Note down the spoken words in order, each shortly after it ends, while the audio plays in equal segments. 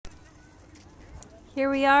Here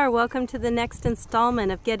we are. Welcome to the next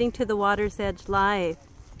installment of Getting to the Water's Edge Live.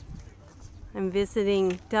 I'm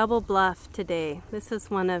visiting Double Bluff today. This is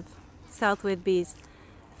one of South Whidbey's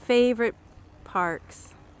favorite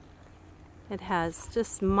parks. It has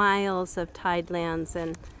just miles of tidelands,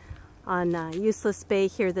 and on Useless Bay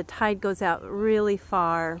here the tide goes out really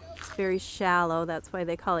far. It's very shallow, that's why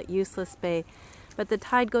they call it Useless Bay. But the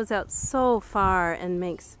tide goes out so far and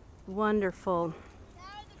makes wonderful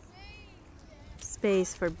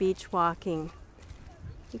space for beach walking.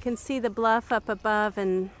 You can see the bluff up above,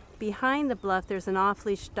 and behind the bluff there's an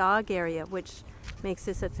off-leash dog area, which makes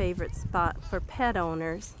this a favorite spot for pet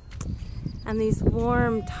owners. And these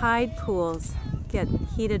warm tide pools get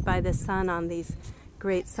heated by the sun on these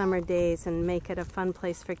great summer days and make it a fun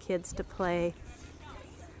place for kids to play.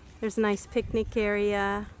 There's a nice picnic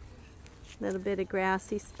area, a little bit of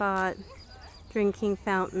grassy spot, drinking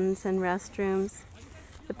fountains and restrooms.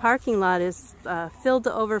 The parking lot is filled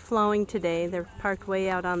to overflowing today. They're parked way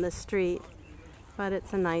out on the street, but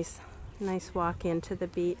it's a nice walk into the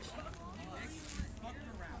beach.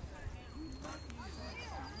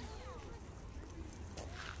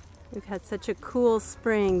 We've had such a cool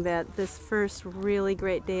spring that this first really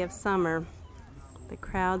great day of summer, the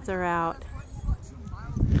crowds are out.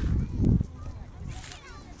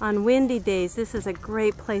 On windy days, this is a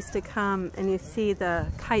great place to come, and you see the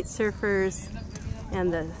kite surfers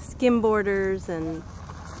and the skimboarders, and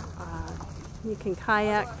you can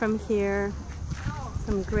kayak from here.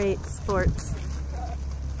 Some great sports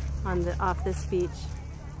off this beach.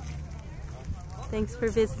 Thanks for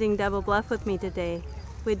visiting Double Bluff with me today.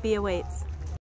 Whidbey awaits.